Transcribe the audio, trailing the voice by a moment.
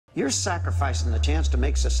You're sacrificing the chance to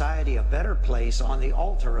make society a better place on the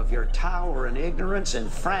altar of your towering ignorance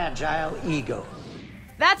and fragile ego.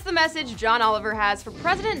 That's the message John Oliver has for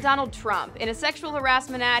President Donald Trump in a sexual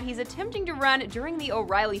harassment ad he's attempting to run during the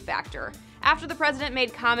O'Reilly factor, after the president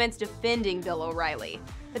made comments defending Bill O'Reilly.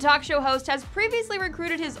 The talk show host has previously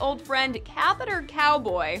recruited his old friend Catheter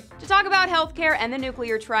Cowboy to talk about healthcare and the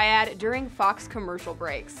nuclear triad during Fox commercial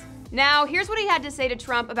breaks. Now, here's what he had to say to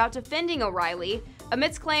Trump about defending O'Reilly,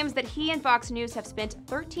 amidst claims that he and Fox News have spent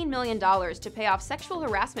 $13 million to pay off sexual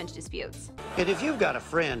harassment disputes. And if you've got a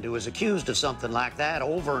friend who is accused of something like that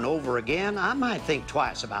over and over again, I might think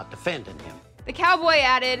twice about defending him. The cowboy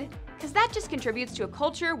added, because that just contributes to a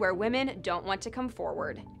culture where women don't want to come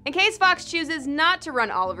forward. In case Fox chooses not to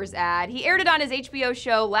run Oliver's ad, he aired it on his HBO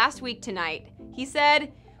show last week tonight. He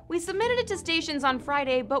said, "We submitted it to stations on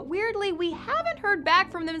Friday, but weirdly, we haven't heard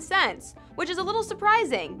back from them since, which is a little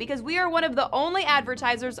surprising because we are one of the only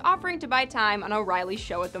advertisers offering to buy time on O'Reilly's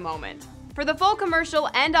show at the moment." For the full commercial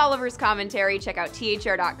and Oliver's commentary, check out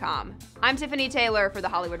THR.com. I'm Tiffany Taylor for The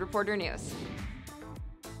Hollywood Reporter News.